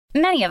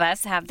Many of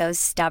us have those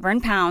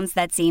stubborn pounds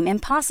that seem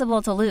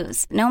impossible to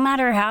lose, no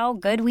matter how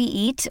good we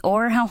eat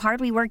or how hard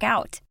we work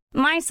out.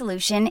 My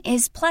solution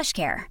is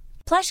PlushCare.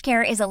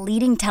 PlushCare is a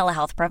leading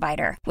telehealth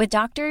provider with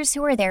doctors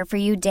who are there for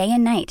you day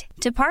and night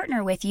to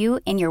partner with you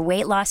in your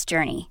weight loss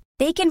journey.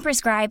 They can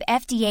prescribe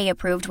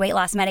FDA-approved weight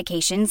loss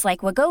medications like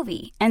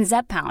Wegovy and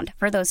Zepbound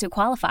for those who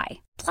qualify.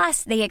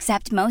 Plus, they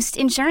accept most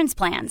insurance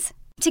plans.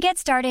 To get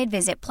started,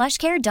 visit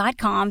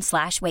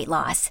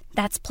plushcare.com/weightloss.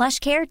 That's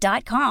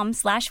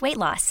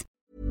plushcare.com/weightloss.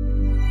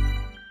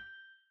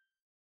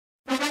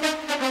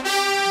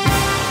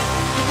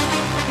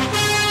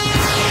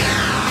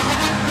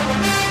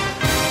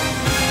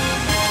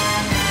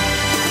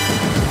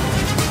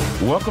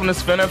 Welcome to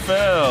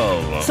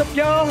SpinFL. What's up,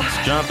 y'all?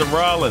 It's Jonathan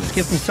Rollins.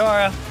 Skip and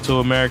Sarah. Two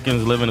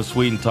Americans living in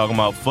Sweden talking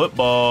about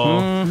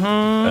football.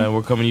 And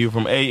we're coming to you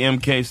from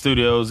AMK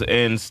Studios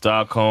in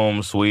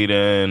Stockholm,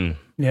 Sweden.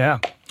 Yeah.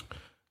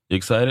 You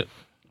excited?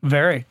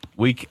 Very.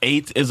 Week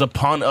 8 is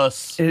upon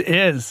us. It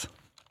is.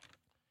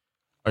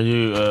 Are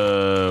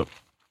you,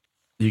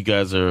 you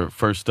guys are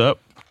first up?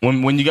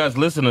 When you guys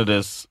listen to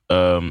this,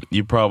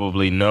 you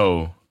probably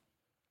know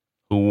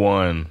who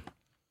won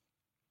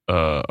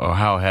or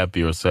how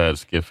happy or sad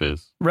Skiff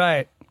is.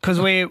 Right. Because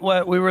we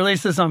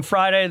released this on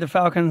Friday. The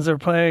Falcons are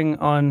playing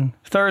on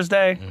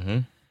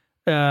Thursday.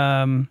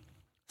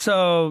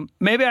 So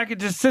maybe I could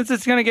just, since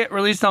it's going to get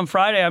released on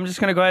Friday, I'm just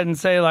going to go ahead and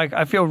say, like,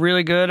 I feel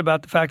really good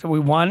about the fact that we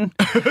won.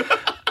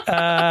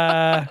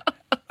 I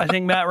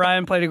think Matt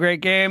Ryan played a great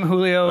game.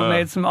 Julio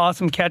made some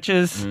awesome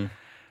catches.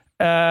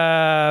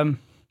 Dante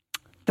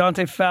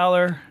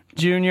Fowler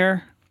Jr.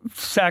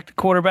 sacked the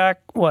quarterback,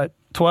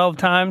 12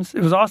 times?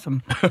 It was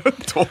awesome.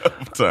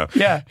 12 times.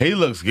 Yeah. He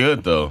looks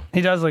good, though.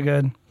 He does look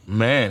good.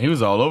 Man, he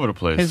was all over the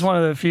place. He's one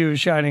of the few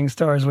shining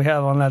stars we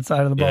have on that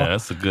side of the ball. Yeah,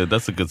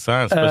 that's a good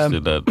sign, especially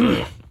that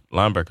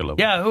linebacker level.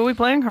 Yeah, who are we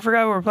playing? I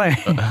forgot who we're playing.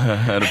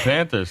 The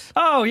Panthers.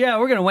 Oh, yeah,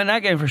 we're going to win that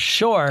game for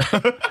sure.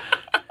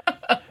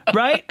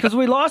 Right? Because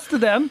we lost to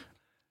them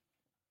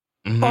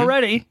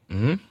already.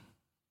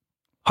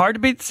 Hard to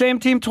beat the same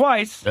team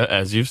twice.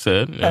 As you've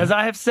said. Yeah. As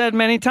I have said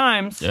many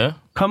times. Yeah.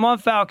 Come on,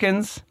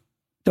 Falcons.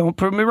 Don't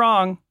prove me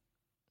wrong.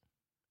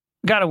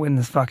 Got to win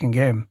this fucking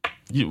game.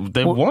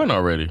 They won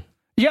already.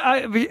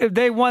 Yeah,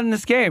 they won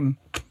this game.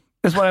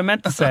 Is what I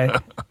meant to say.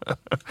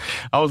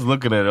 I was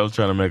looking at it. I was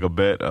trying to make a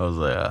bet. I was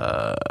like,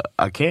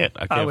 I can't.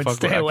 I would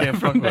stay away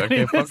from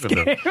betting this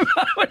game.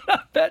 I would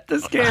not bet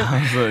this game.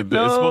 I was like,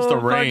 it's supposed to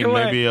rain.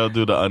 Maybe I'll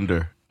do the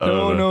under.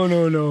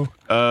 No.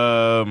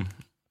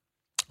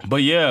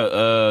 But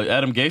yeah,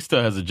 Adam Gase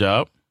still has a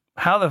job.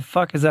 How the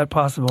fuck is that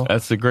possible?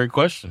 That's a great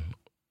question.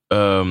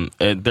 And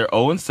they're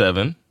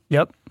 0-7.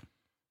 Yep.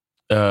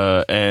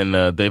 And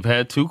they've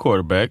had two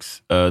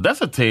quarterbacks.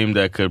 That's a team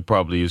that could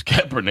probably use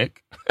Kaepernick.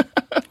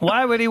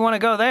 Why would he want to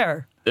go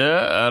there?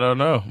 Yeah, I don't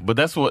know. But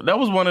that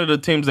was one of the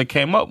teams that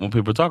came up when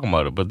people were talking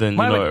about it. But then,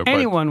 why would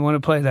anyone want to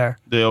play there?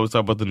 They always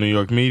talk about the New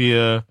York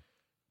media.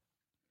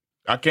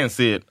 I can't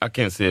see it.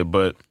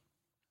 But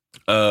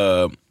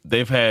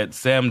they've had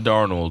Sam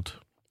Darnold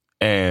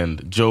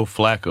and Joe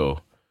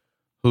Flacco,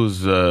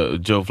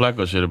 Joe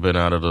Flacco should have been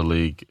out of the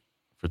league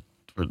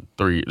for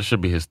 3. It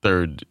should be his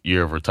 3rd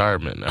year of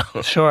retirement now.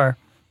 Sure.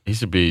 He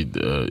should be,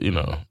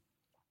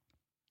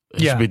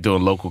 should be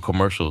doing local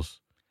commercials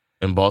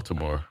in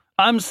Baltimore.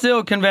 I'm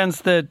still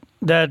convinced that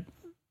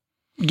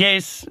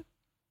Gase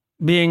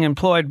being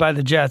employed by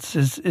the Jets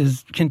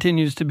is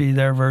continues to be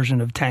their version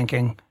of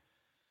tanking.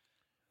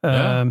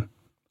 How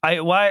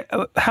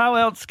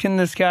else can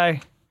this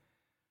guy?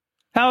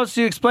 How else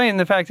do you explain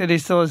the fact that he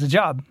still has a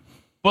job?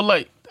 Well,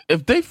 like,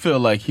 if they feel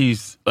like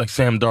he's like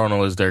Sam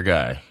Darnold is their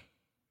guy,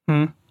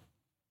 who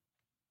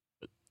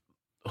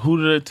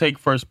do they take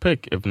first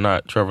pick if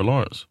not Trevor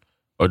Lawrence?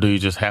 Or do you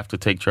just have to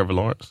take Trevor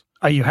Lawrence?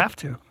 You have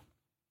to.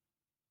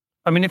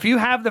 I mean, if you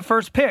have the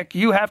first pick,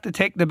 you have to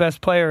take the best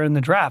player in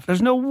the draft.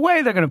 There's no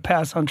way they're going to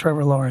pass on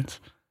Trevor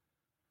Lawrence.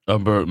 Or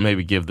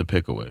maybe give the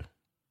pick away.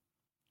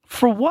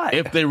 For what?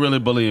 If they really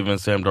believe in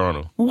Sam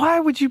Darnold.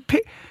 Why would you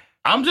pick?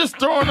 I'm just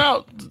throwing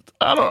out.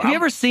 Have you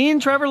ever seen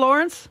Trevor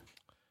Lawrence?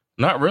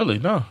 Not really,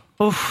 no.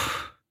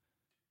 Oof.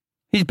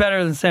 He's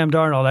better than Sam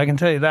Darnold, I can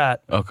tell you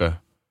that. Okay.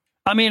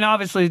 I mean,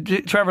 obviously,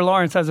 Trevor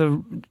Lawrence has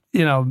a,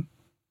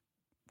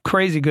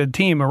 crazy good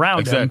team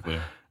around him. Exactly.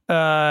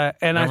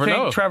 And I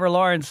think Trevor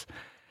Lawrence,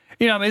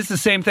 it's the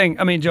same thing.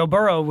 I mean, Joe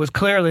Burrow was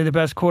clearly the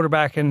best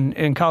quarterback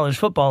in college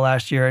football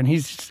last year, and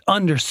he's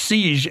under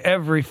siege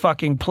every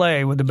fucking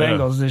play with the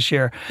Bengals this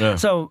year. Yeah.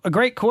 So a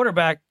great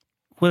quarterback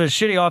with a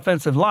shitty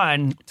offensive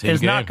line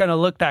is not going to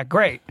look that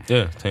great.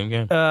 Yeah, team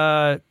game.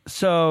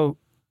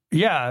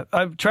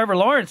 Trevor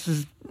Lawrence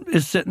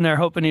is sitting there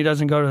hoping he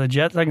doesn't go to the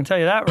Jets. I can tell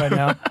you that right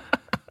now.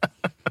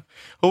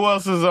 Who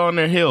else is on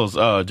their heels?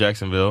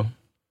 Jacksonville.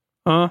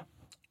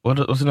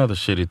 What's another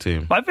shitty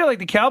team? I feel like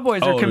the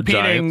Cowboys are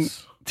competing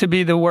to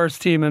be the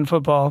worst team in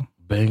football.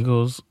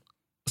 Bengals.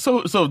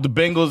 So the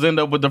Bengals end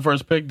up with the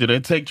first pick. Do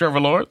they take Trevor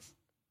Lawrence?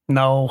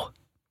 No.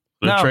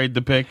 They trade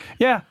the pick?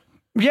 Yeah.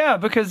 Yeah,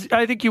 because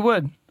I think you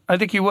would. I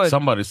think you would.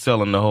 Somebody's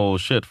selling the whole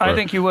shit for I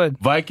think you would.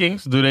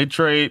 Vikings, do they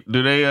trade?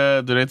 Do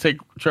they take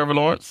Trevor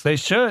Lawrence? They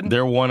should.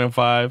 They're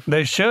 1-5.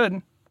 They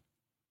should.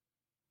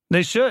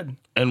 They should.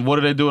 And what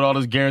do they do with all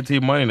this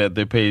guaranteed money that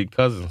they paid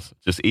Cousins?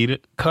 Just eat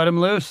it? Cut him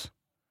loose.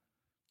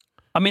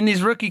 I mean,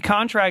 these rookie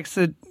contracts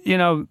that,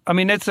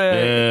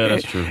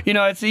 that's true.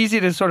 It's easy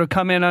to sort of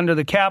come in under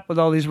the cap with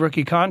all these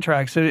rookie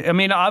contracts. I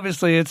mean,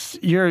 obviously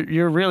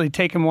you're really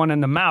taking one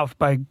in the mouth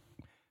by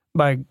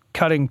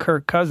cutting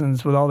Kirk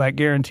Cousins with all that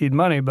guaranteed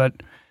money, but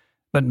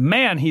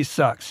man, he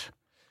sucks.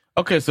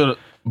 Okay, so the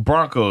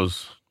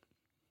Broncos,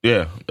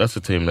 yeah, that's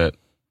a team that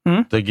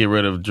they get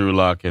rid of Drew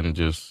Lock and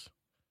just...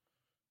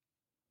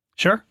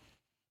 Sure.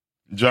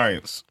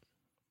 Giants.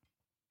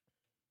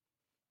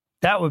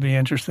 That would be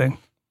interesting.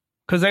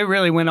 Because they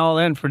really went all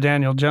in for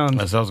Daniel Jones.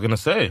 That's what I was going to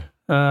say.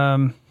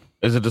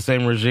 Is it the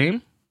same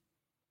regime?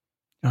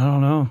 I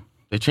don't know.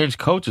 They changed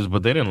coaches,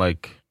 but they didn't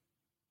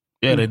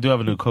Yeah, they do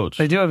have a new coach.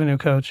 They do have a new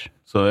coach.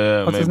 So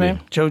yeah, What's his name?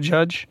 Joe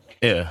Judge?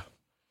 Yeah.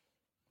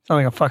 Sounds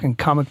like a fucking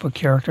comic book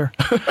character.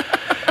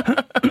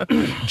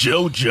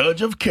 Joe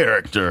Judge of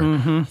character.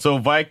 Mm-hmm. So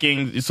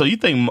Vikings. So you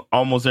think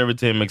almost every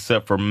team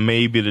except for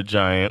maybe the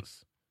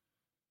Giants.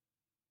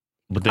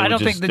 But they would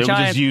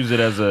just use it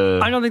as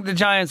a... I don't think the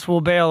Giants will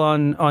bail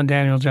on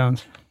Daniel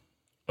Jones.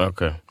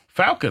 Okay.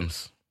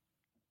 Falcons.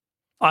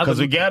 Because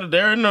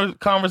they're in the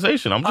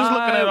conversation. I'm just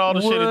looking at all the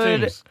shitty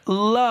teams. I would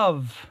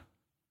love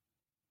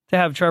to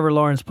have Trevor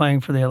Lawrence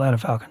playing for the Atlanta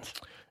Falcons.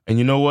 And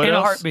you know what in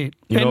else? A heartbeat.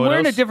 And we're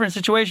in a different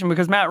situation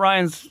because Matt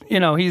Ryan's,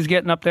 he's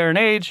getting up there in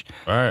age.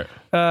 All right.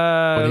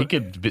 But he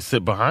could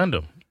sit behind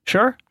him.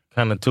 Sure.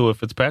 Kind of Tua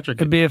Fitzpatrick.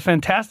 It'd be a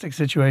fantastic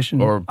situation.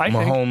 Or I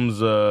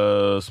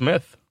Mahomes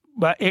Smith.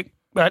 But it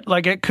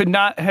could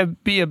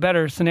not be a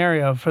better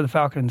scenario for the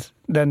Falcons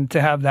than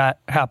to have that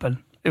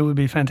happen. It would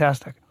be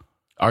fantastic.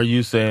 Are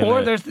you saying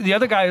Or there's the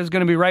other guy who's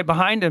going to be right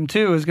behind him,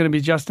 too, is going to be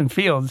Justin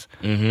Fields.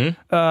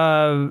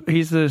 Mm-hmm.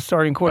 He's the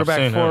starting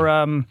quarterback for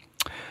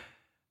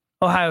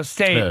Ohio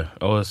State. Yeah,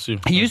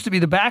 OSU. He used to be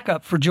the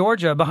backup for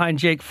Georgia behind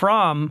Jake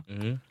Fromm.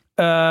 Mm-hmm.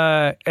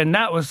 And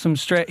that was some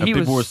straight...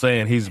 People were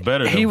saying he's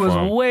better than Fromm. He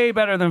was way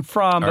better than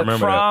Fromm,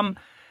 but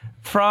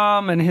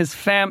Fromm and his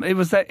family,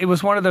 it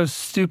was one of those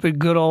stupid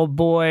good old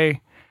boy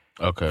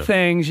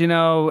things,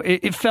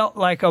 It felt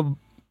like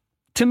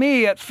to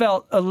me, it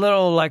felt a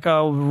little like a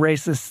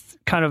racist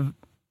kind of,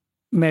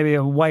 maybe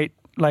a white,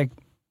 like...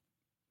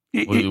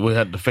 We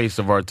had the face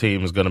of our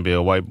team is going to be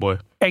a white boy.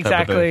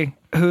 Exactly.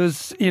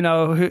 Who's,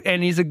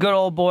 and he's a good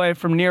old boy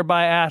from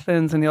nearby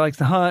Athens, and he likes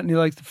to hunt, and he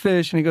likes to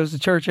fish, and he goes to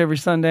church every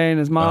Sunday, and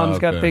his mom's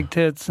got big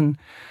tits, and,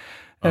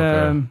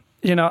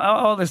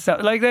 all this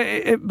stuff. Like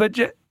but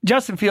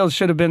Justin Fields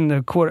should have been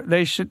the quarter.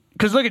 They should,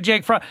 because look at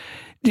Jake Fromm.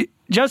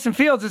 Justin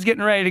Fields is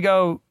getting ready to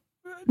go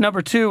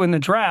number 2 in the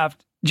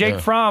draft.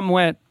 Jake Fromm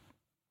went,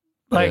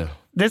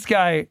 this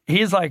guy,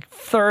 he's like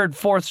 3rd,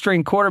 4th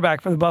string quarterback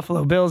for the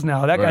Buffalo Bills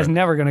now. That guy's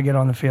never going to get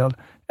on the field,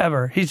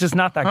 ever. He's just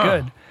not that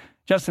good.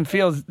 Justin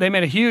Fields, they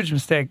made a huge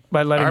mistake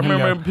by letting him go. I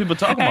remember people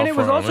talking about And it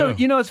was also,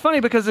 it's funny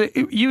because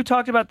you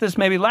talked about this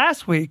maybe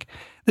last week,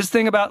 this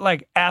thing about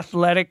like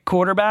athletic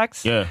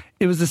quarterbacks. Yeah.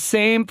 It was the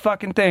same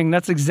fucking thing.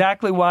 That's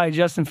exactly why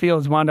Justin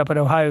Fields wound up at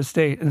Ohio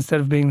State instead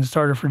of being the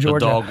starter for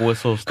Georgia. The dog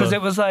whistle stuff. Because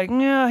it was like,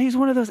 he's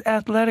one of those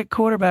athletic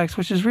quarterbacks,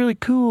 which is really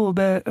cool,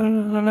 but I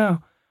don't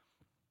know.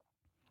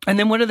 And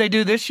then what did they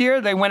do this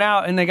year? They went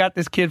out and they got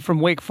this kid from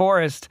Wake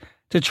Forest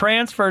to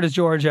transfer to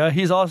Georgia.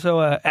 He's also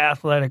an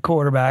athletic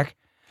quarterback.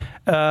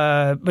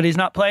 But he's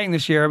not playing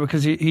this year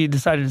because he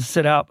decided to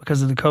sit out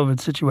because of the COVID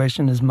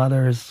situation. His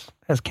mother has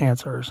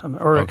cancer or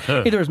something, or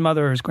either his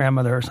mother or his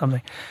grandmother or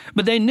something.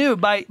 But they knew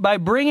by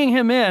bringing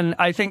him in,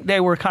 I think they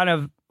were kind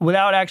of,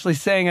 without actually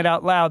saying it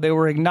out loud, they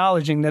were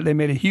acknowledging that they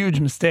made a huge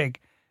mistake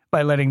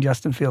by letting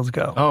Justin Fields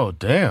go. Oh,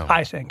 damn.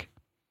 I think.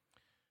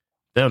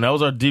 Damn, that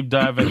was our deep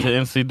dive into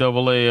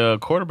NCAA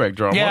quarterback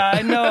drama. Yeah,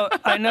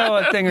 I know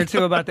a thing or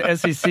two about the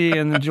SEC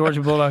and the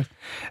Georgia Bulldogs.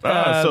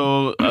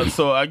 So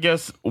I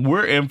guess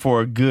we're in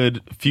for a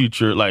good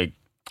future. Like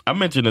I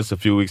mentioned this a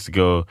few weeks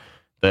ago,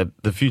 that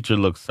the future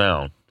looks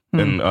sound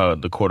in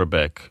the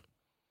quarterback,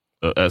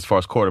 as far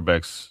as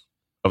quarterbacks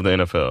of the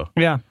NFL.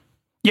 Yeah,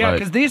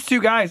 because these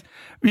two guys,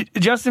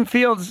 Justin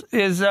Fields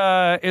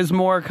is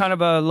more kind of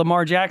a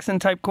Lamar Jackson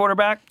type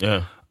quarterback.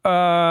 Yeah.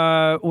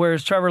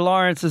 Whereas Trevor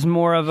Lawrence is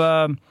more of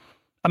a,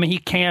 he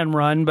can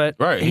run, but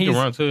he can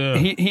run too. Yeah.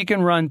 He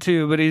can run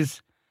too, but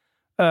he's,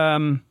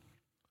 So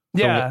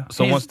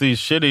once these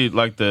shitty,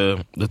 like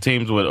the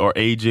teams are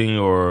aging,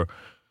 or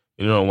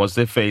once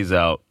they phase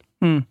out,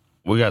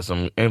 we got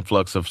some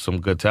influx of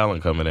some good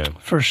talent coming in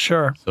for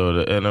sure. So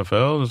the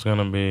NFL is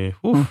gonna be,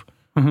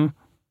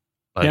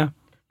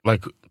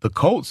 like the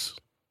Colts,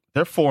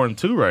 they're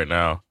 4-2 right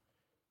now.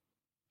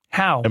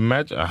 How?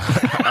 Imagine,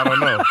 I don't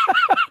know.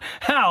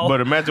 How?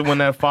 But imagine when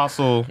that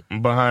fossil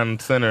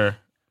behind center,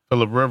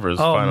 Phillip Rivers,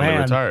 finally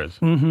retires.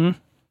 Mm-hmm.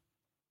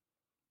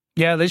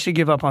 Yeah, they should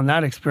give up on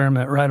that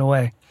experiment right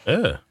away.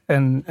 Yeah.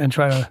 And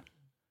try to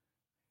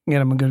get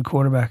him a good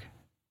quarterback.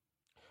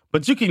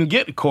 But you can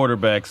get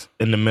quarterbacks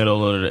in the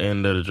middle or the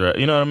end of the draft.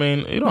 You know what I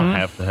mean? You don't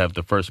have to have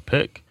the first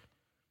pick.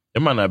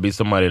 It might not be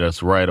somebody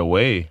that's right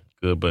away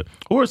good, but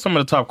who are some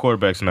of the top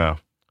quarterbacks now?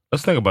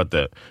 Let's think about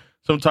that.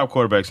 Some top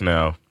quarterbacks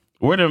now.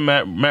 Where did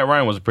Matt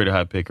Ryan was a pretty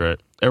high pick, right?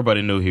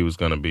 Everybody knew he was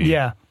going to be.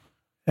 Yeah.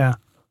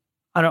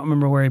 I don't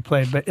remember where he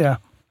played, but yeah.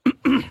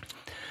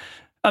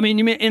 I mean,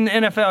 you mean in the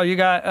NFL, you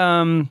got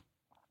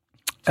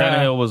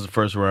Tannehill was the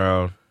first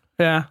round.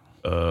 Yeah.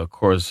 Of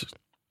course,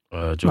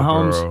 Joe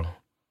Mahomes. Burrow.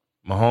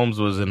 Mahomes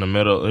was in the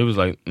middle. He was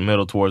like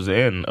middle towards the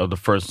end of the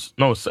first.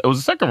 No, it was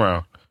the second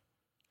round.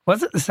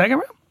 Was it the second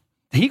round?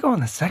 Did he go in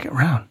the second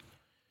round?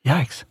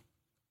 Yikes.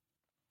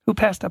 Who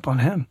passed up on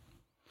him?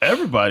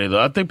 Everybody,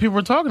 though. I think people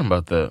were talking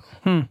about that.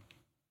 Yeah,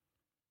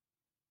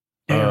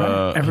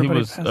 right. Everybody he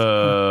was passed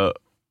up.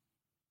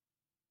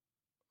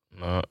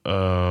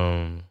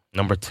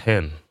 number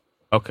 10.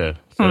 Okay,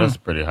 so that's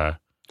pretty high.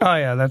 Oh,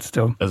 yeah, that's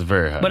That's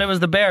very high. But it was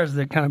the Bears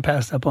that kind of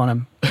passed up on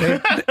him.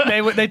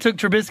 They took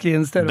Trubisky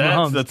instead of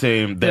Mahomes. That's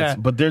the team.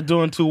 But they're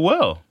doing too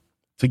well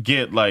to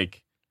get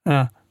like.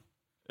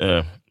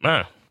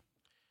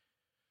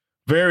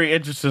 Very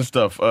interesting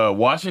stuff.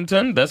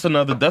 Washington. That's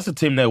a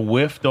team that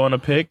whiffed on a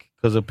pick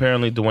because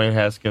apparently Dwayne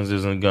Haskins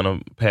isn't gonna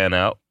pan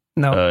out.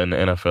 No. In the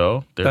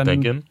NFL, they're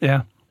thinking.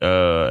 Yeah.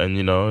 And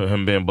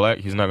him being black,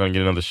 he's not gonna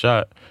get another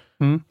shot.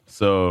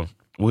 So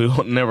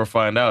we'll never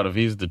find out if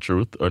he's the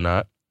truth or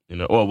not.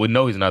 Well, we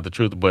know he's not the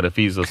truth, but if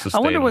he's a sustainable.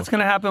 I wonder what's going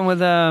to happen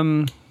with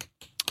oh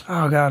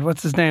God,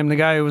 what's his name? The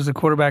guy who was the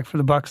quarterback for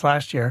the Bucs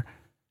last year,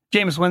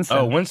 Jameis Winston.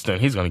 Oh,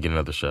 Winston, he's going to get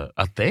another shot,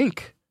 I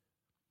think.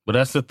 But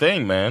that's the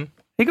thing, man.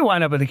 He could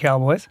wind up with the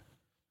Cowboys.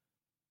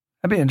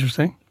 That'd be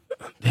interesting.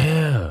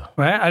 Yeah,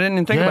 right. I didn't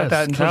even think about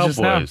that until just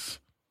now.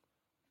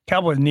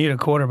 Cowboys need a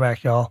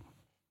quarterback, y'all.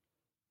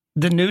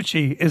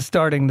 DiNucci is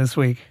starting this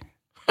week,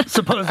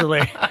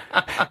 supposedly.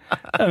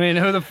 I mean,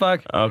 who the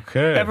fuck?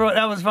 Okay. That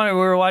was funny. We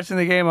were watching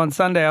the game on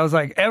Sunday. I was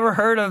like, ever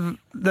heard of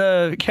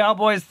the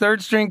Cowboys'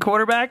 third-string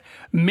quarterback?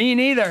 Me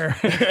neither.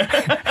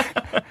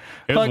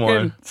 Fucking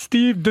one.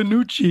 Steve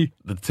DiNucci.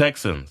 The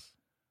Texans.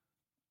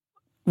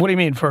 What do you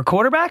mean, for a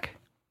quarterback?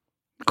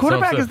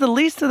 Quarterback is the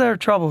least of their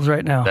troubles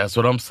right now. That's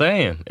what I'm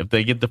saying. If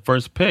they get the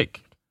first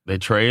pick, they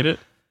trade it?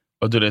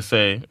 Or do they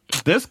say,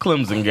 this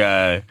Clemson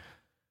guy,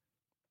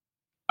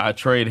 I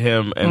trade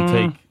him and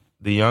take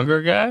the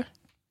younger guy?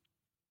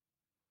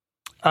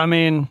 I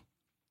mean,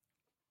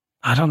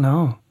 I don't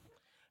know.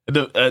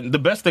 The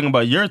best thing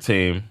about your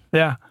team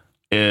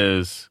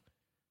is,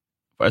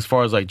 as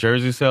far as like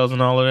jersey sales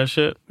and all of that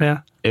shit,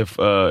 if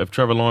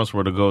Trevor Lawrence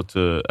were to go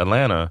to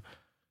Atlanta,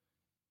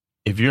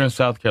 if you're in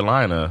South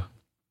Carolina,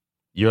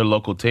 your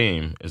local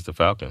team is the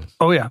Falcons.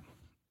 Oh, yeah.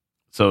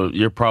 So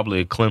you're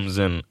probably a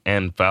Clemson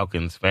and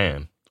Falcons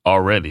fan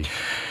already.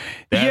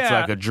 That's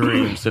like a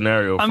dream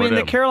scenario for them. I mean,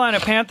 the Carolina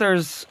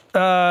Panthers,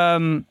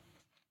 well,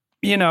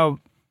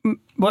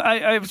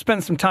 I've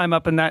spent some time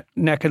up in that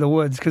neck of the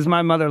woods because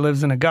my mother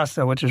lives in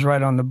Augusta, which is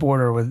right on the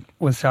border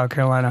with South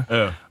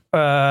Carolina.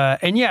 Yeah.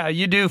 And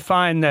you do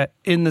find that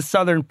in the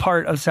southern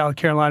part of South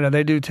Carolina,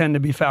 they do tend to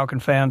be Falcon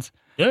fans.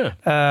 Yeah.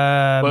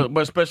 But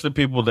especially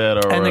people that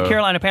are. And the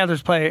Carolina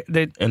Panthers play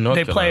in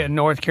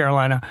North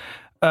Carolina.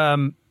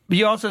 But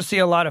you also see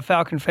a lot of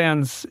Falcon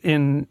fans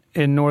in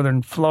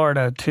northern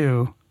Florida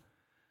too.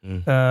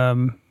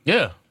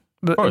 Yeah.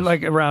 But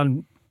like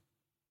around,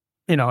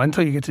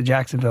 until you get to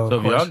Jacksonville. So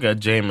if y'all got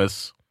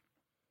Jameis,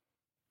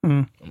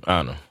 I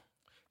don't know.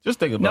 Just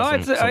think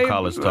about some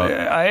college talk.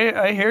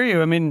 I hear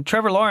you. I mean,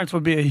 Trevor Lawrence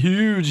would be a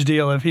huge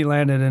deal if he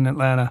landed in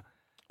Atlanta.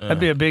 That'd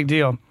be a big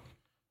deal.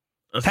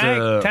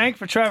 Tank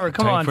for Trevor.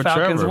 Come on, Falcons.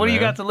 Trevor, what do you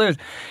got to lose?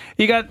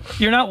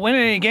 You're not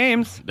winning any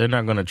games. They're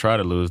not going to try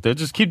to lose. They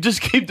just keep doing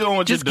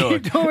what you're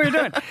doing. Just keep doing what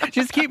you're doing.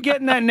 Just keep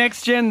getting that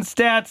next gen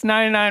stats,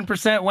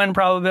 99% win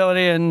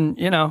probability, and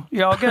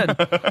you're all good.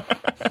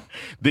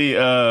 The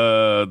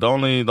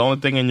only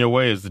thing in your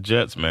way is the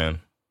Jets, man.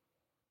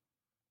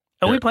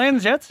 Are we playing the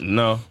Jets?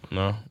 No.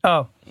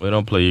 Oh, we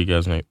don't play you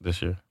guys this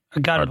year.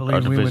 I gotta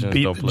believe we would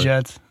beat the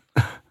Jets.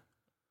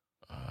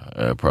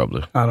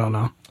 Probably. I don't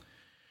know.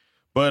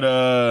 But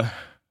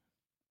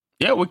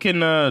we can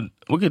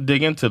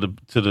dig into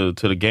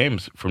the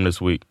games from this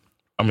week.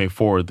 I mean,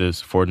 for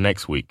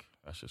next week,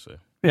 I should say.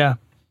 Yeah.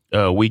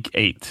 Week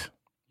 8.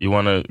 You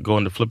want to go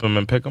into flip them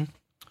and pick them?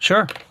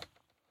 Sure.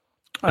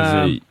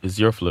 It's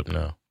your flip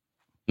now.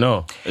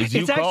 No, it's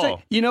you call.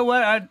 Actually, you know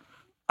what?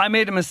 I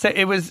made a mistake.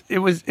 It was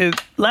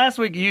last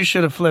week. You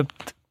should have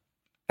flipped.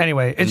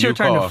 Anyway, it's your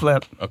turn to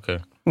flip. Okay.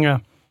 Yeah.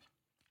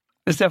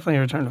 It's definitely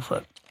your turn to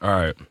flip. All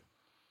right.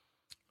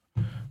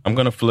 I'm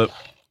going to flip.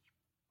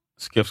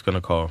 Skip's going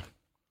to call.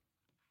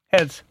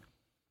 Heads.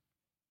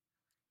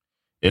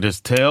 It is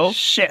tails.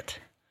 Shit.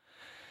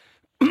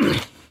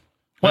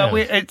 Well,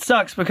 it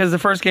sucks because the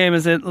first game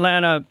is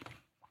Atlanta,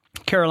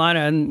 Carolina,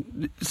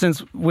 and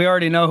since we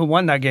already know who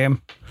won that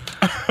game.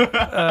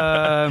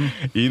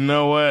 You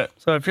know what?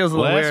 So it feels a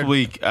little weird. Last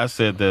week, I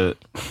said that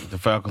the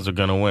Falcons are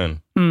going to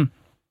win. And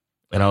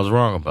I was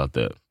wrong about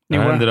that. I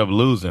ended up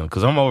losing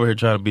because I'm over here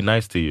trying to be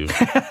nice to you.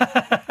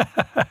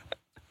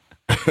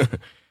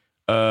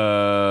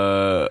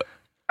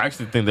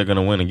 actually think they're going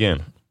to win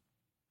again.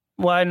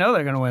 Well, I know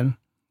they're going to win.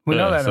 We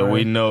know that So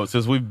already. we know,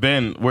 since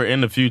we're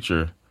in the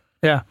future,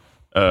 Yeah.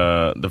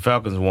 the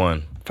Falcons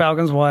won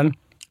Falcons won.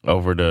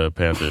 over the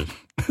Panthers.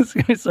 It's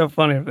going to be so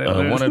funny if they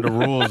lose. One of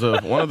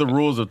the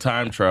rules of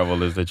time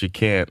travel is that you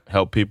can't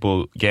help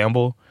people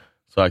gamble.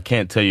 So I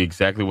can't tell you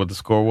exactly what the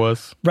score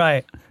was,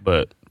 Right.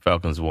 but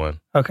Falcons won.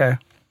 Okay.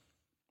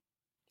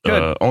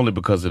 Good. Only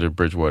because of the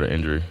Bridgewater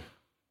injury.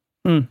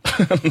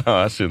 Mm. No,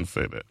 I shouldn't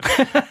say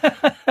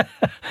that.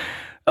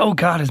 Oh,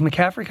 God. Is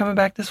McCaffrey coming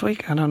back this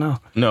week? I don't know.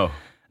 No,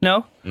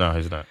 No?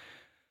 he's not.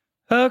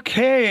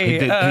 Okay. He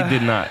did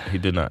not. He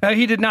did not.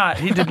 He did not.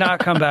 He did not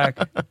come back,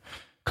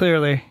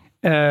 clearly,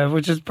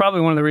 which is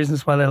probably one of the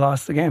reasons why they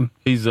lost the game.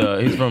 He's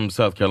from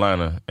South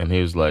Carolina, and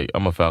he was like,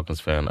 "I'm a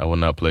Falcons fan. I will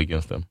not play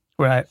against them."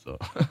 Right. So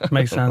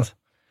Makes sense.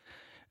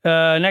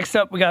 Next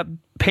up, we got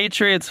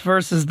Patriots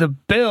versus the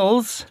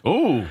Bills.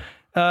 ooh,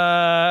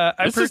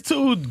 this is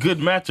two good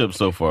matchups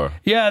so far.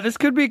 Yeah, this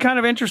could be kind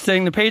of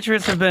interesting. The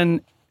Patriots have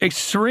been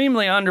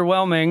extremely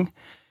underwhelming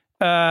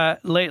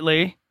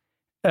lately.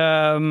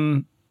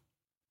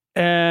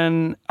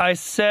 And I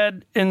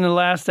said in the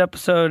last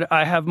episode,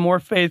 I have more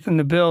faith in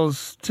the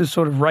Bills to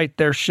sort of right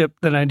their ship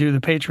than I do the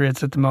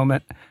Patriots at the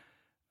moment.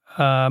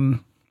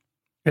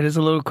 It is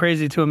a little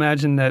crazy to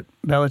imagine that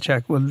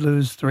Belichick would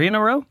lose 3 in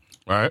a row.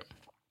 All right.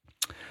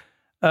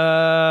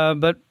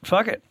 But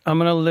fuck it. I'm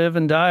going to live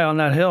and die on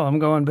that hill. I'm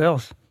going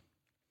Bills.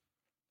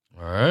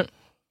 All right.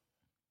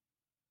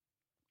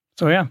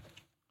 So, yeah.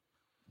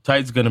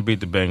 Titans going to beat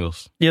the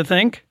Bengals. You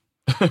think?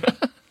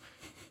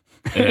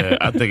 Yeah,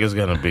 I think it's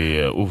going to be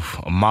a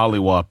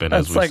mollywhopping,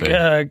 as That's we like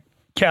say.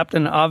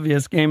 Captain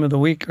Obvious game of the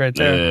week right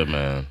there.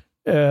 Yeah,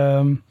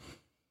 man.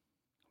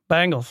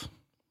 Bengals.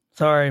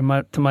 Sorry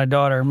to my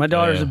daughter. My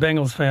daughter's Yeah. a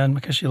Bengals fan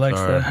because she likes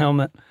Sorry. the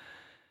helmet.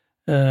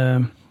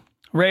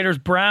 Raiders,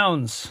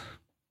 Browns.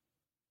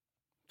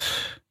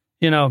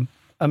 You know,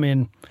 I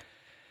mean,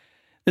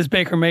 this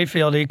Baker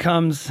Mayfield, he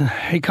comes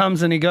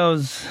and he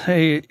goes.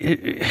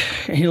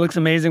 He looks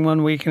amazing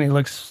one week and he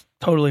looks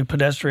totally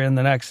pedestrian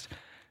the next.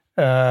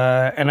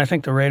 And I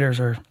think the Raiders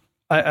are.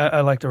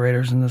 I like the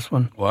Raiders in this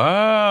one.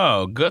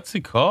 Wow,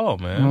 gutsy call,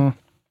 man.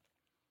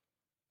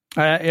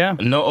 Yeah,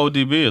 No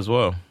ODB as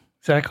well,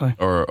 exactly.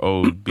 or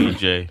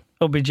OBJ.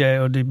 OBJ,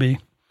 ODB.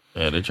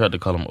 Yeah, they tried to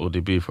call him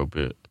ODB for a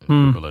bit.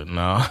 People were like,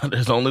 nah,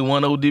 there's only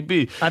one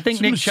ODB. I think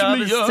Nick Chubb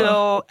is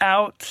still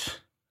out.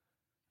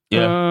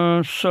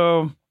 Yeah.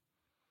 So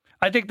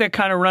I think they're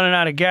kind of running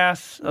out of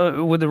gas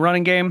with the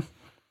running game.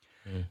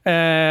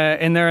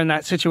 And they're in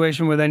that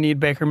situation where they need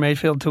Baker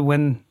Mayfield to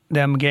win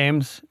them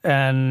games.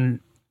 And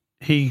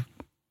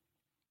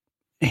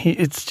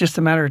it's just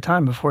a matter of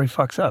time before he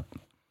fucks up.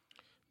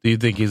 Do you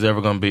think he's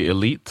ever going to be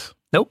elite?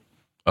 Nope.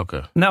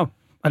 Okay. No,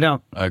 I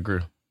don't. I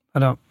agree. I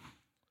don't.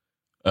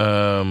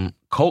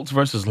 Colts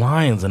versus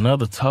Lions,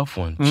 another tough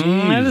one.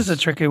 That is a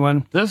tricky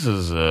one. This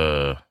is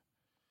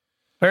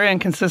Very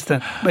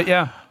inconsistent. But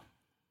yeah,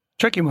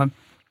 tricky one.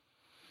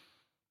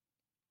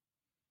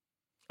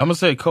 I'm gonna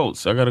say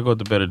Colts. I gotta go with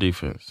the better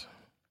defense.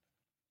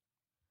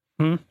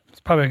 It's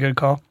probably a good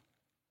call.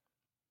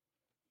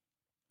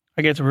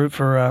 I get to root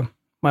for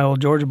my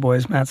old Georgia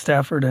boys, Matt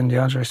Stafford and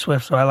DeAndre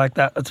Swift, so I like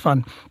that. That's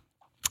fun.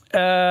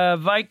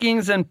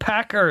 Vikings and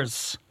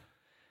Packers.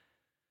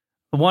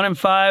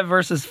 1-5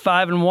 versus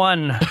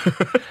 5-1.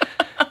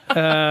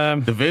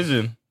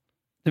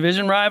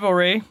 Division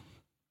rivalry.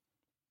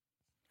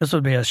 This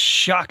would be a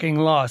shocking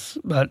loss,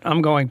 but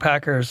I'm going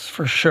Packers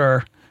for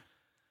sure.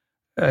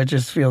 It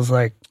just feels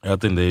like. I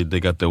think they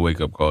got their wake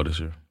up call this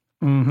year.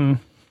 Mm-hmm.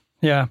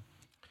 Yeah.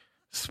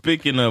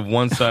 Speaking of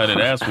one-sided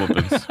ass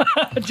whoopings,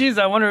 Jeez,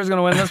 I wonder who's going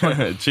to win this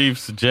one.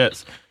 Chiefs,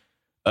 Jets.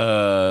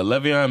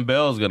 Le'Veon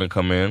Bell is going to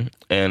come in,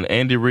 and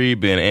Andy Reid,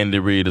 being Andy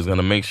Reid, is going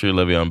to make sure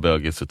Le'Veon Bell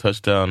gets a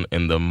touchdown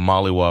in the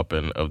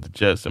mollywhopping of the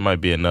Jets. It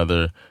might be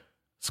another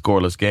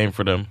scoreless game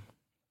for them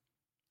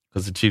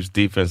because the Chiefs'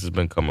 defense has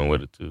been coming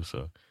with it too.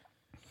 So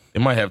they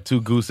might have 2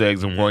 goose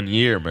eggs in 1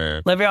 year,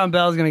 man. Le'Veon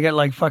Bell is going to get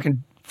like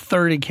fucking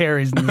 30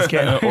 carries in this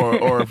game.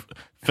 or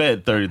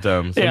fed 30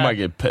 times. Yeah. He might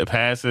get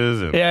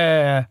passes and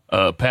Yeah.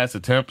 pass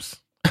attempts.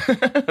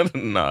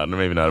 No,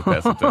 maybe not a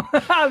pass attempt.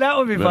 That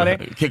would be funny.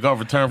 Kickoff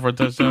return for a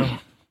touchdown.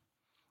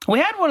 We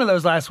had one of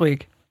those last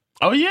week.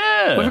 Oh,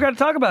 yeah. We forgot to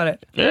talk about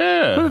it. Who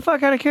Yeah. the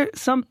fuck had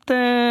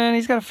something?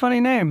 He's got a funny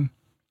name.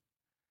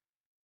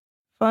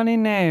 Funny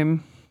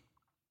name.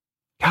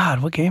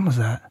 God, what game was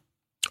that?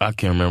 I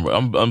can't remember.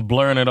 I'm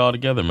blurring it all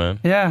together, man.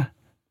 Yeah.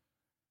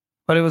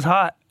 But it was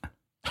hot.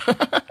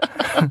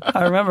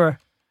 I remember.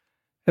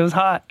 It was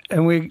hot.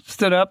 And we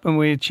stood up and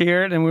we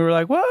cheered and we were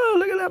like, whoa,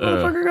 look at that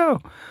motherfucker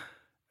go.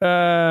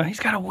 He's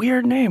got a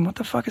weird name. What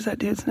the fuck is that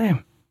dude's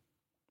name?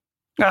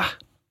 Ah,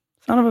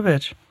 son of a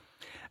bitch.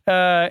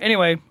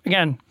 Anyway,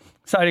 again,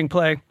 exciting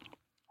play.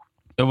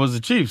 It was the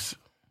Chiefs.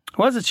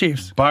 Was the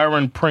Chiefs?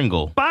 Byron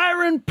Pringle.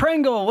 Byron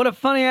Pringle. What a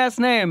funny ass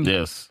name.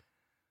 Yes.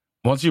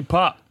 Once you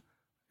pop.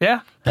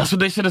 Yeah. That's what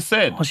they should have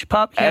said. Once you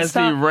pop, you can't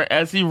stop.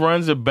 As he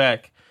runs it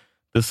back,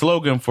 the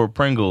slogan for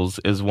Pringles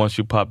is once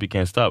you pop, you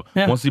can't stop.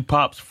 Yeah. Once he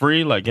pops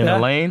free, like in Yeah.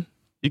 the lane,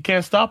 You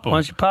can't stop him.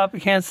 Once you pop, you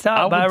can't stop.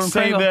 I would Byron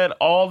say Pringle. that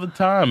all the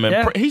time. And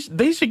Yeah.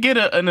 they should get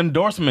an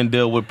endorsement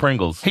deal with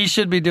Pringles. He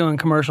should be doing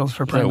commercials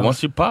for Like, Pringles.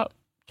 once you pop,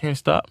 can't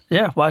stop.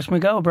 Yeah, watch me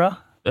go, bro.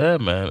 Yeah,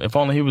 man. If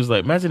only he was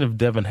like, imagine if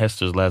Devin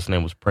Hester's last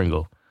name was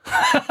Pringle.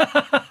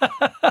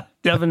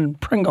 Devin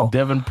Pringle.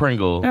 Devin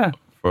Pringle Yeah.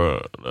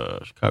 for the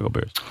Chicago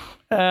Bears.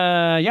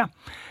 Yeah.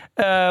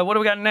 What do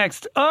we got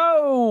next?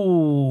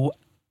 Oh,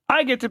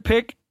 I get to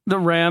pick the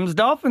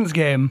Rams-Dolphins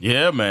game.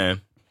 Yeah,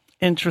 man.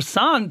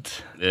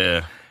 Interessant.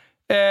 Yeah.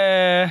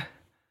 I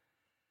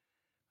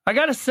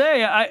gotta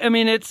say, I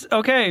mean, it's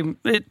okay.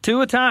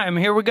 Two a time.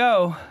 Here we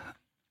go.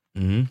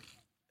 Mm-hmm.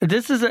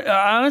 This is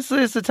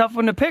honestly, it's a tough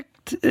one to pick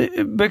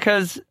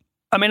because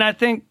I mean, I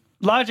think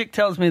logic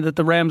tells me that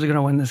the Rams are going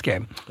to win this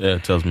game. Yeah,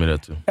 it tells me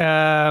that too.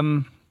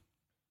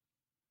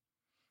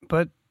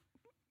 But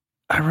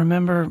I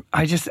remember,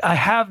 I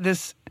have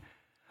this.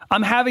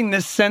 I'm having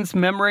this sense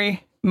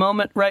memory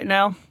moment right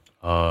now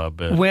Oh, I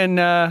bet. when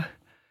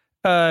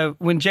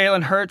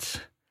Jalen Hurts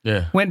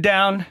Yeah. went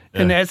down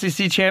in the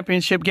SEC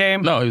championship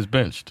game. No, he was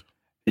benched.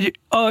 Did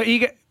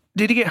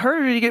he get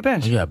hurt or did he get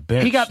benched? He got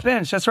benched. He got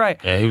benched. That's right.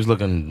 Yeah, he was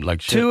looking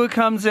like shit. Tua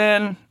comes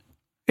in.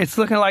 It's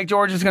looking like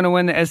Georgia's going to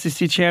win the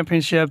SEC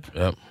championship.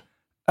 Yep.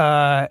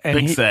 And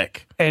Big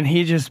sack. And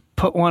he just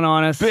put one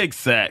on us. Big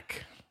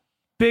sack.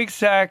 Big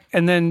sack,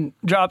 and then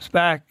drops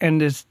back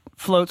and just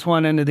floats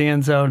one into the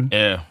end zone.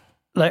 Yeah.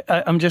 Like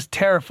I'm just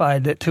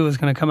terrified that Tua's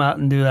going to come out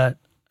and do that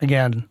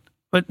again.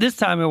 But this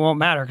time it won't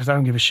matter because I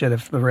don't give a shit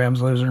if the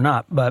Rams lose or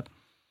not. But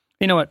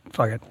you know what?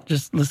 Fuck it.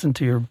 Just listen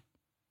to your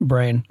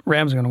brain.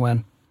 Rams are going to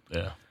win.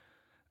 Yeah.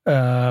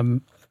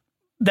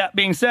 That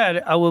being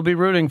said, I will be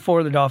rooting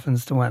for the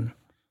Dolphins to win.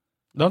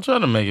 Don't try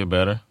to make it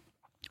better.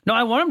 No,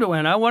 I want him to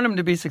win. I want him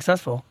to be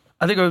successful.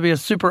 I think it would be a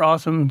super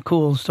awesome,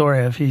 cool story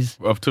if he's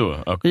Of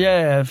Tua. Okay.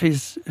 yeah, if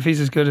he's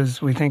as good as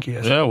we think he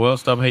is. Yeah, well,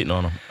 stop hating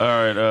on him. All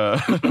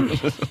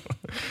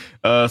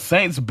right.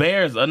 Saints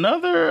Bears,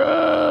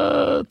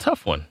 another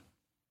tough one.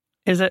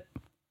 Is it?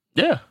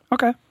 Yeah.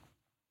 Okay.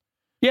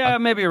 Yeah,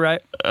 maybe you're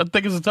right. I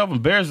think it's a tough one.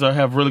 Bears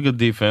have really good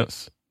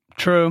defense,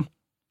 True.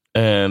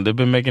 and they've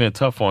been making it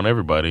tough on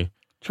everybody,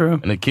 True.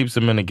 and it keeps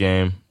them in the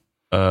game.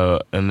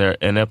 And their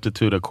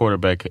ineptitude at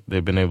quarterback,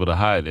 they've been able to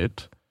hide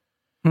it.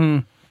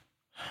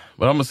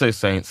 But I'm going to say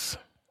Saints.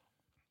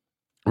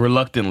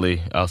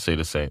 Reluctantly, I'll say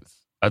the Saints.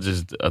 I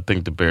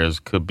think the Bears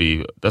could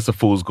be, that's a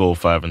fool's goal,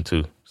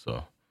 5-2.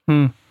 So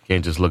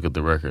can't just look at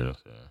the record.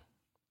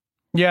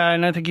 Yeah,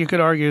 and I think you could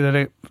argue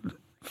that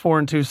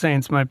 4-2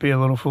 Saints might be a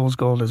little fool's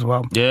gold as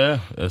well. Yeah,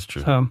 that's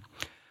true. So,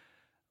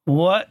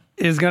 what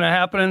is going to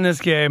happen in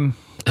this game?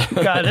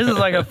 God, this is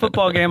like a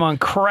football game on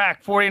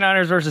crack.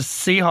 49ers versus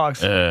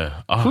Seahawks.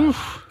 Yeah.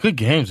 Oh, good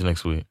games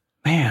next week.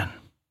 Man,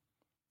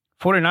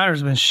 49ers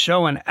have been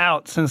showing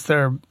out since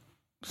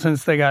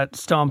they got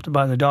stomped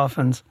by the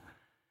Dolphins.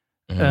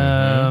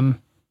 Mm-hmm.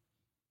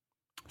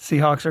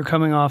 Seahawks are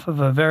coming off of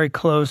a very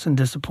close and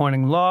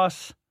disappointing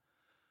loss.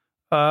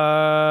 You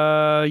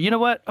know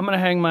what? I'm going to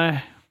hang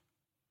my.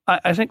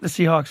 I think the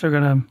Seahawks are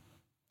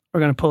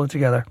gonna pull it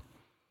together.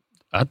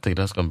 I think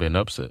that's going to be an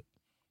upset.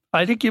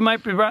 I think you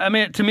might be right. I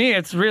mean, to me,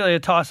 it's really a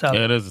toss-up.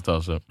 Yeah, it is a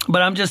toss-up.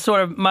 But I'm just sort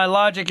of, my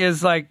logic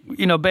is like,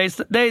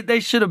 they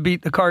should have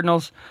beat the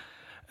Cardinals,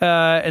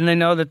 and they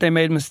know that they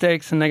made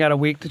mistakes, and they got a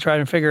week to try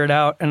to figure it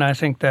out. And I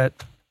think that,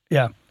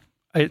 yeah.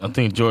 I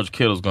think George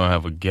Kittle's going to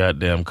have a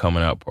goddamn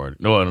coming out party.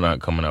 No,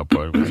 not coming out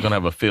party. He's going to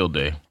have a field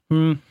day.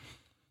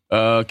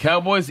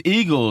 Cowboys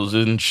Eagles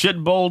in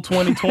Shit Bowl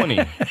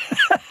 2020.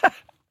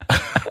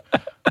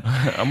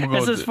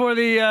 This is for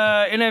the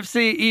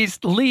NFC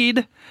East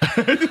lead,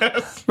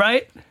 yes.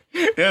 Right?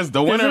 Yes,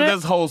 the winner of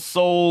this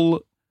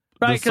whole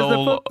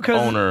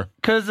owner.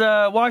 Because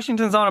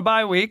Washington's on a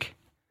bye week.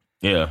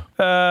 Yeah.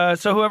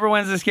 So whoever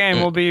wins this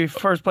game will be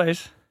first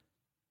place.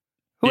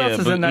 Who else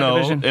is in that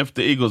division? If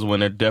the Eagles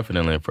win, they're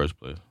definitely in first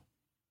place.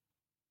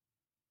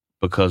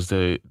 Because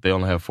they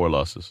only have 4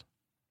 losses.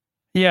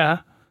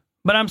 Yeah.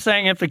 But I'm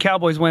saying if the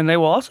Cowboys win, they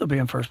will also be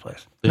in first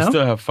place. They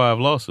still have 5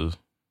 losses.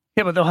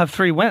 Yeah, but they'll have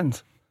 3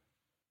 wins.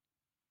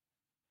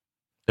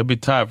 They'll be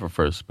tied for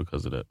first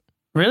because of that.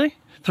 Really?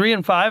 3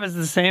 and 5 is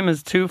the same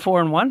as 2,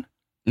 4, and 1?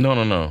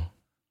 No.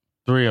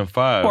 3 and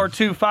 5. Or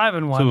 2, 5,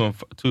 and 1.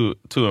 2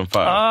 and 5.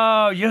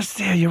 Oh, you're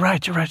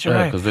right. You're right.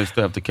 Because they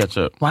still have to catch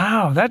up.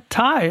 Wow, that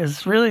tie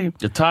is really...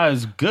 The tie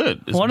is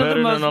good. It's one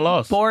better of the than a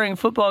loss. most boring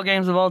football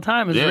games of all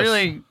time is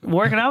really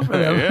working out for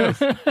them. Yes.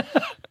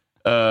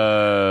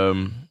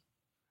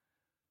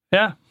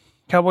 Yeah.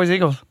 Cowboys,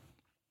 Eagles.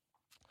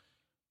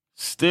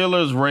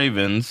 Steelers,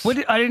 Ravens.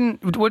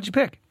 What'd you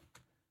pick?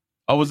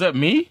 Oh, was that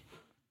me?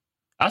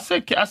 I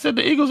said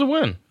the Eagles will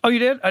win. Oh, you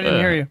did? I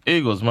didn't hear you.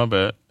 Eagles, my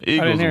bad.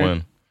 Eagles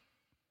win.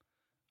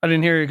 I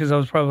didn't hear you because I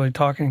was probably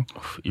talking.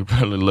 You're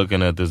probably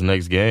looking at this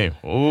next game.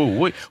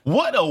 Oh,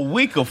 what a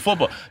week of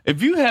football.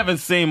 If you haven't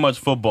seen much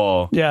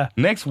football,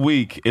 next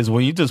week is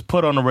when you just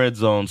put on the red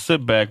zone,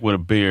 sit back with a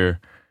beer,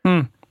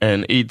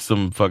 and eat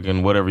some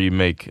fucking whatever you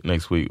make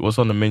next week. What's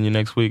on the menu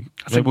next week?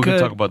 Maybe we can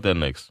talk about that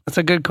next. That's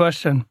a good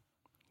question.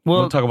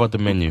 We'll talk about the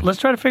menu. Let's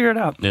try to figure it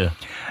out. Yeah.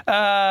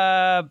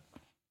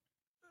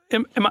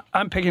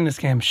 I'm picking this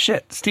game.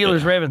 Shit.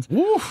 Steelers, Ravens.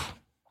 Woof.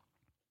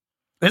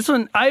 This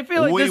one, I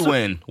feel like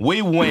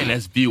We win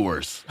as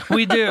viewers.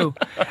 We do.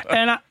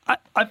 And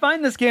I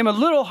find this game a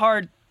little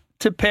hard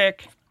to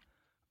pick.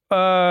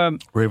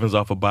 Ravens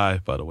off a bye,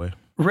 by the way.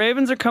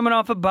 Ravens are coming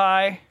off a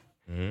bye.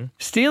 Mm-hmm.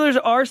 Steelers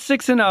are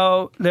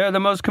 6-0. They're the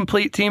most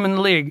complete team in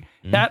the league.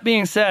 Mm-hmm. That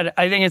being said,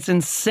 I think it's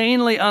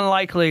insanely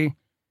unlikely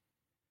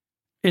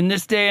in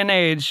this day and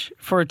age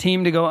for a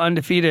team to go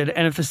undefeated.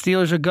 And if the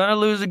Steelers are going to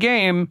lose a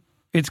game,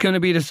 it's going to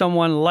be to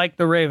someone like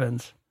the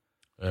Ravens.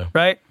 Yeah.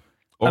 Right?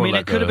 Or I mean,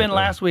 like it could have been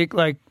last week.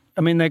 They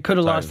could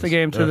have lost the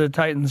game to the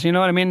Titans. You know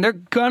what I mean? They're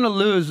going to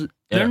lose.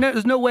 Yeah.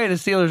 There's no way the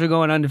Steelers are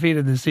going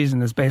undefeated this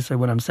season, is basically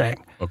what I'm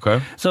saying.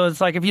 Okay. So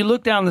it's like if you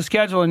look down the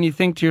schedule and you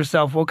think to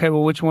yourself, okay,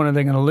 well, which one are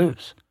they going to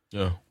lose?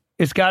 Yeah.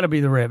 It's got to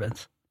be the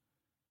Ravens.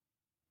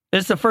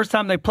 It's the first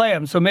time they play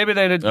them, so maybe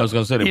they did. I was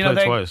going to say they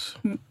played twice.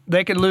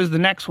 They could lose the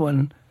next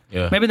one.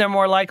 Yeah. Maybe they're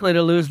more likely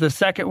to lose the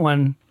second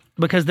one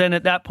because then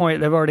at that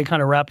point they've already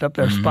kind of wrapped up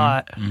their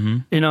spot. Mm-hmm.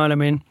 You know what I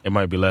mean? It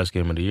might be last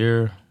game of the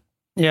year.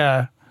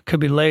 Yeah. Could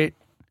be late.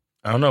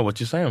 I don't know what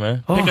you're saying,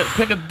 man.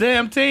 Pick a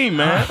damn team,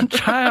 man.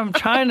 I'm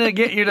trying to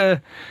get you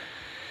to.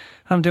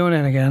 I'm doing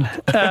it again.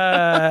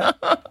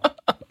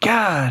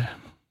 God.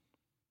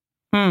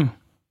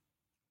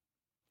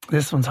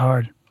 This one's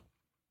hard.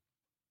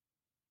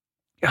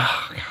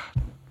 Oh,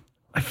 God.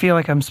 I feel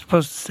like I'm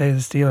supposed to say the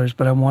Steelers,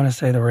 but I want to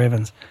say the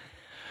Ravens.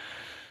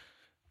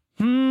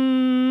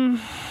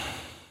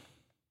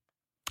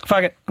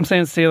 Fuck it. I'm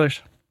saying Steelers.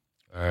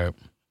 All right.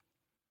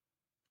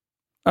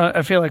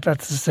 I feel like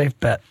that's a safe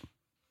bet.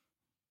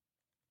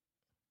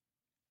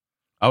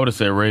 I would have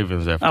said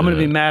Ravens after. I'm going to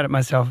be mad at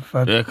myself.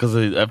 Because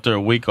after a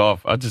week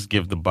off, I just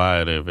give the bye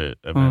of it.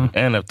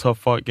 And a tough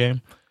fought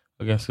game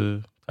against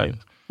the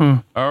Titans.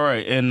 All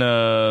right, and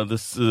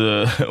this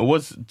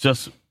what's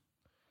just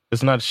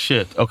it's not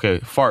shit. Okay,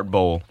 fart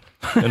bowl.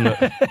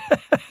 Instead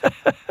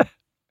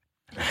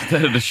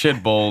of the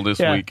shit bowl this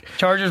week.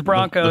 Chargers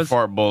Broncos. The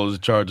fart bowl is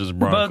Chargers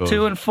Broncos.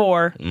 Both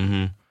 2-4.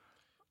 Mm-hmm.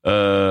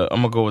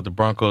 I'm gonna go with the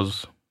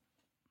Broncos.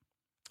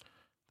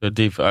 Their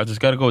defense. I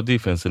just got to go with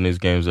defense in these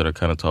games that are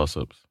kind of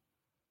toss-ups.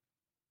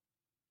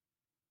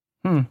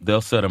 They'll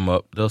set him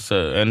up.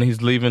 And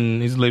he's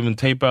leaving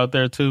tape out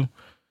there too.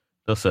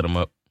 They'll set him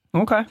up.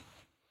 Okay.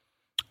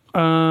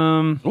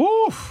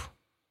 Oof.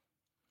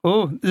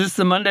 Ooh, this is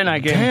the Monday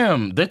night game.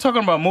 Damn, they're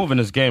talking about moving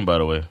this game, by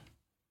the way.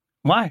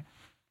 Why?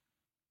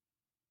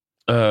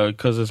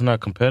 Because it's not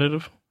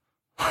competitive.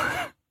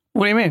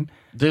 What do you mean?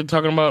 They're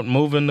talking about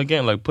moving the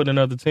game, like putting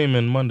another team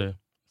in Monday.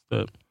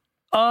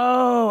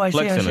 Oh, I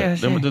see.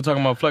 They're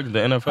talking about flexing. The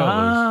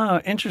NFL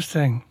is.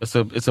 Interesting.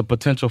 It's a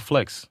potential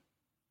flex.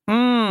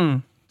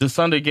 The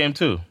Sunday game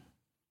too.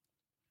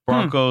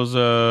 Broncos,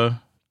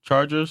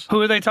 Chargers.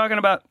 Who are they talking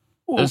about?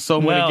 There's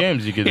so many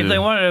games you could do. If they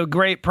wanted a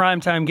great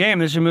primetime game,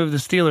 they should move the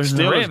Steelers and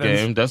the Ravens.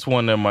 Game. That's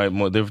one that might.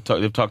 They've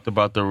talked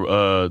about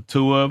the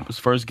Tua's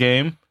first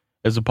game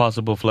as a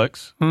possible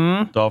flex.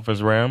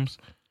 Dolphins, Rams.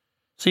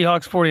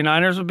 Seahawks,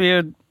 49ers would be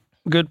a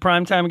good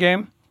primetime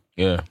game.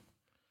 Yeah.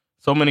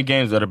 So many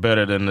games that are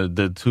better than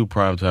the two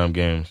primetime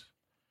games.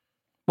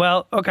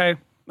 Well, okay.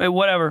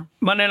 Whatever.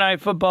 Monday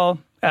Night Football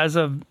as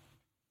of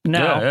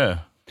now.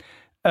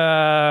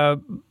 Yeah.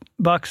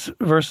 Bucks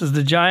versus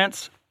the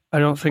Giants. I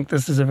don't think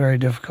this is a very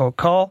difficult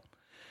call.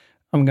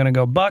 I'm going to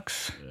go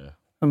Bucks. Yeah.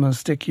 I'm going to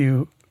stick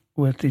you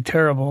with the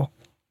terrible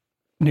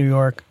New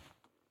York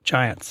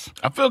Giants.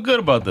 I feel good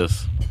about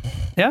this.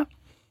 Yeah?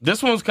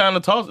 This one's kind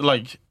of tough.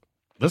 Like,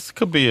 this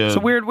could be It's a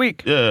weird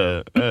week.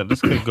 Yeah,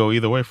 this could go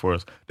either way for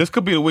us. This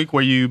could be the week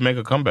where you make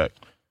a comeback.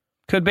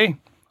 Could be.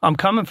 I'm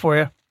coming for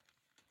you.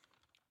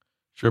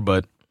 Sure,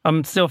 bud.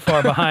 I'm still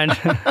far behind.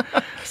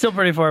 Still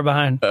pretty far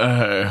behind.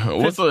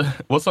 What's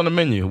on the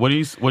menu? What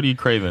are you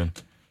craving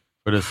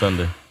for this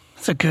Sunday?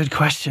 That's a good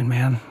question,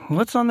 man.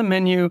 What's on the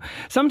menu?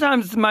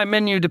 Sometimes my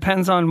menu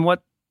depends on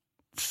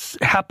what's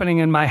happening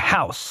in my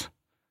house.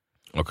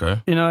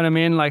 Okay. You know what I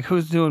mean? Like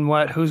who's doing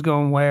what, who's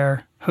going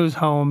where, who's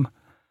home.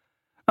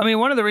 I mean,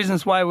 one of the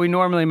reasons why we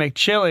normally make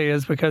chili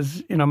is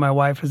because, my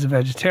wife is a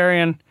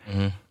vegetarian.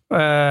 Mm-hmm.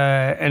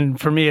 And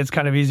for me, it's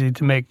kind of easy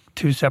to make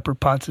two separate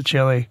pots of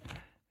chili.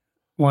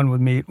 One with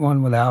meat,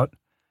 one without.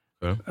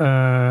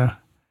 Okay.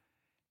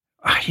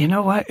 You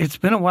know what? It's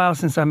been a while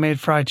since I made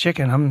fried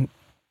chicken.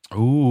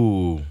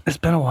 Ooh. It's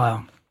been a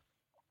while.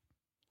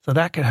 So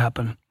that could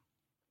happen.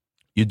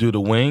 You do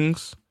the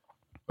wings?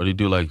 Or do you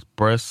do like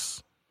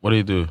breasts? What do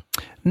you do?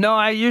 No,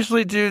 I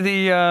usually do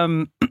the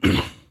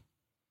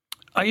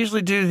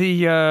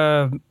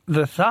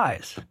the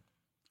thighs.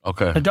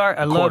 Okay.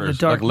 I love the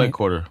dark like leg meat.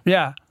 quarter.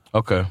 Yeah.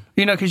 Okay.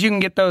 Because you can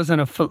get those in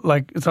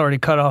it's already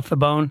cut off the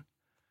bone.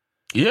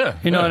 Yeah.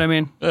 You know what I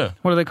mean? Yeah.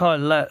 What do they call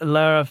it?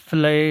 Lower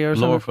fillet or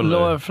something?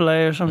 Lower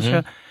fillet or some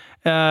shit.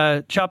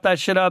 Chop that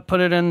shit up, put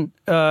it in,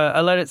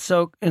 I let it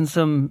soak in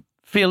some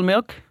field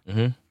milk.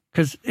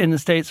 Because in the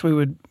States we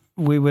would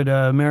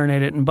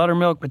marinate it in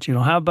buttermilk, but you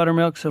don't have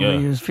buttermilk, so we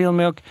use field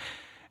milk.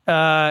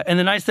 And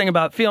the nice thing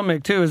about field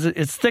milk too is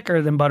it's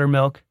thicker than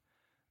buttermilk.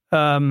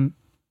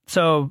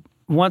 So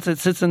once it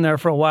sits in there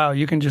for a while,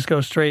 you can just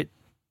go straight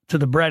to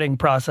the breading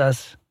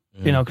process,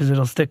 because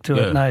it'll stick to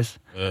it nice.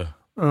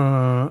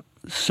 Yeah.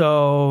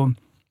 So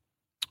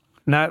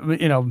now,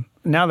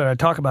 now that I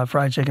talk about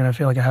fried chicken, I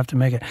feel like I have to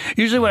make it.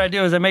 Usually what I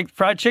do is I make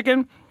fried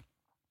chicken.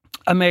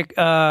 I make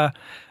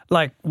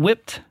like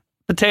whipped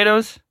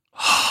potatoes.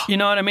 You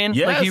know what I mean?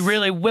 Yes. Like you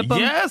really whip them.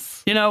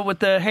 Yes. With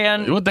the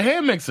hand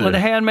mixer. With the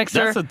hand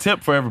mixer. That's a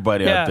tip for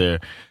everybody out there.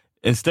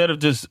 Instead of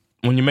just,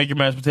 when you make your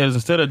mashed potatoes,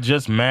 instead of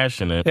just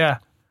mashing it,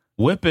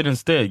 whip it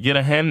instead. Get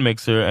a hand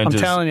mixer and I'm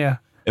telling you.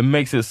 It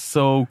makes it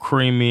so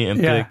creamy and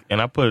thick.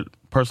 And I put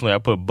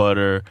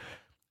butter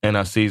and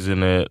I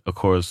season it, of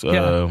course, with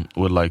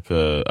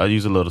I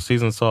use a little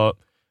seasoned salt,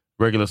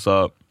 regular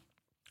salt,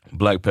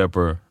 black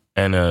pepper,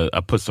 and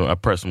I press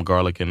some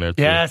garlic in there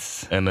too.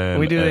 Yes. And then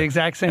we do the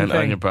exact same thing. And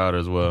onion powder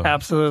as well.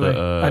 Absolutely.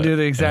 I do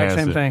the exact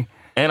same thing.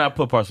 And I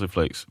put parsley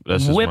flakes.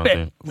 That's just whip my it.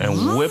 thing.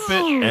 And whip it,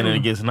 and then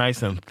it gets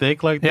nice and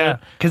thick like that. Yeah,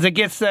 because it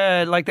gets,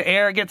 like the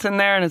air gets in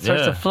there and it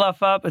starts to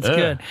fluff up. It's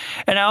good.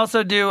 And I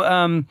also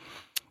do,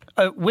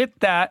 with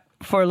that,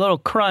 for a little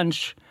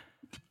crunch,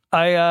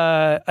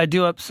 I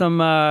do up some,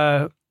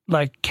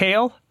 like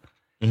kale.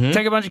 Mm-hmm.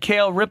 Take a bunch of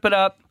kale, rip it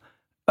up,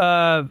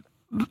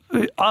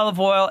 olive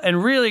oil,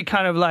 and really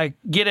kind of like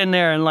get in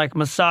there and like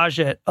massage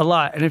it a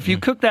lot. And if you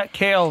cook that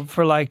kale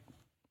for like,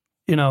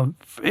 it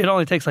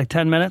only takes like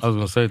 10 minutes. I was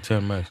going to say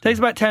 10 minutes. It takes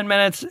about 10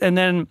 minutes, and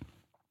then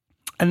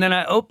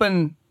I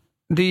open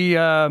the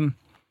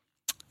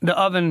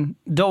oven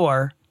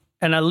door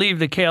and I leave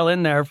the kale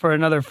in there for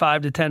another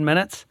 5 to 10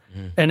 minutes,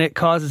 and it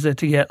causes it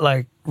to get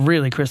like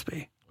really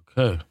crispy.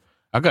 Okay.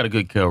 I got a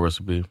good kale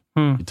recipe.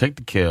 You take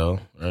the kale,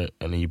 right,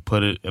 and then you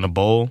put it in a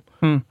bowl,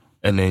 and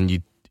then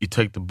you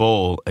take the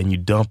bowl and you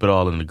dump it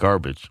all in the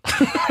garbage.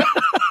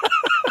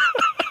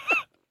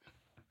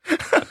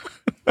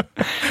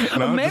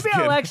 No, maybe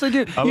I'll actually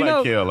do. I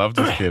like kale. I'm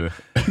just kidding.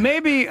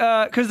 Maybe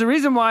because the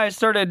reason why I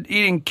started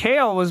eating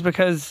kale was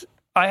because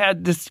I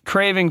had this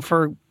craving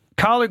for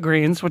collard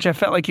greens, which I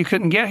felt like you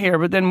couldn't get here.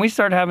 But then we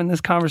started having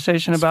this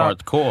conversation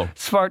about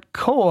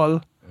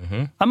svartkål.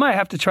 Mm-hmm. I might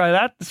have to try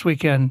that this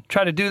weekend.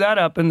 Try to do that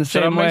up in the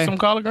same way. Should I make some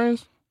collard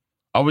greens?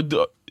 Are we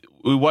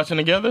watching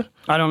together?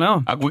 I don't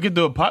know. We could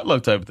do a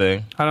potluck type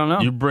thing. I don't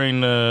know. You bring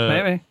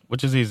maybe.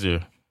 Which is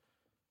easier?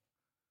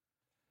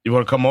 You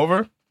want to come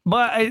over?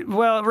 But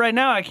right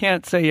now I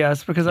can't say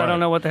yes because I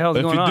don't know what the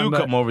hell's going on. If you do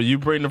come over, you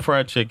bring the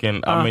fried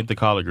chicken. I'll make the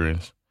collard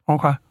greens.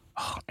 Okay.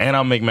 And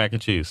I'll make mac and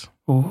cheese.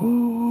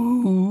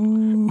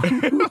 Ooh.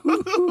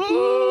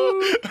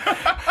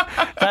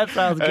 That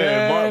sounds good.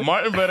 Hey,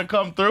 Martin better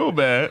come through,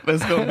 man.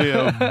 That's going to be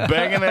a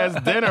banging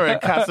ass dinner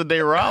at Casa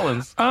de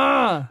Rollins.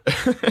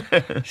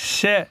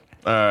 Shit.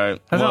 All right.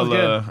 That sounds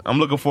good. I'm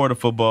looking forward to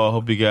football.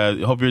 Hope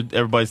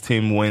everybody's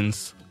team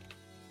wins.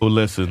 Who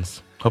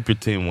listens? Hope your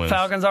team wins.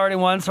 Falcons already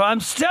won, so I'm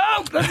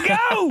stoked. Let's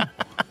go.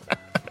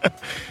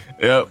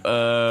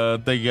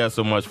 Yep. Thank you guys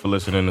so much for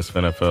listening to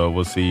Spin NFL.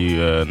 We'll see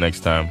you next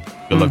time.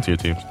 Good luck to your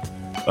teams.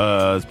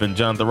 It's been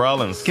Jonathan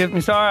Rollins. Give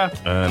me Sarah.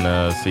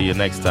 And see you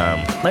next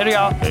time. Later,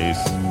 y'all. Peace.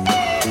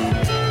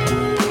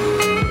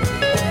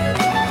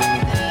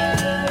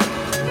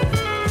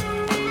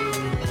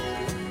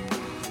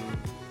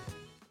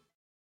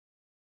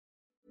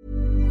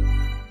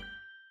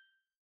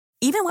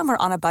 Even when we're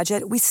on a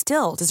budget, we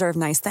still deserve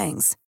nice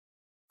things.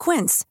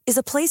 Quince is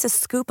a place to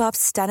scoop up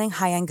stunning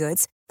high-end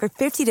goods for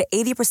 50 to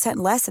 80%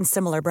 less than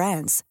similar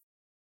brands.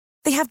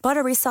 They have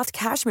buttery soft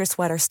cashmere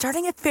sweaters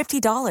starting at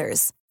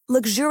 $50,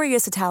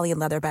 luxurious Italian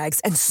leather bags,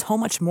 and so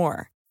much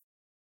more.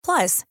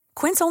 Plus,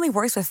 Quince only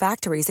works with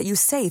factories that use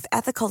safe,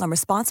 ethical, and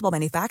responsible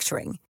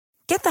manufacturing.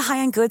 Get the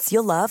high-end goods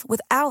you'll love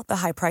without the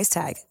high price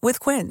tag with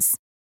Quince.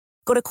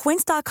 Go to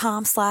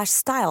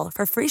quince.com/style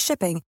for free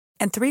shipping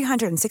and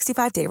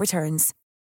 365-day returns.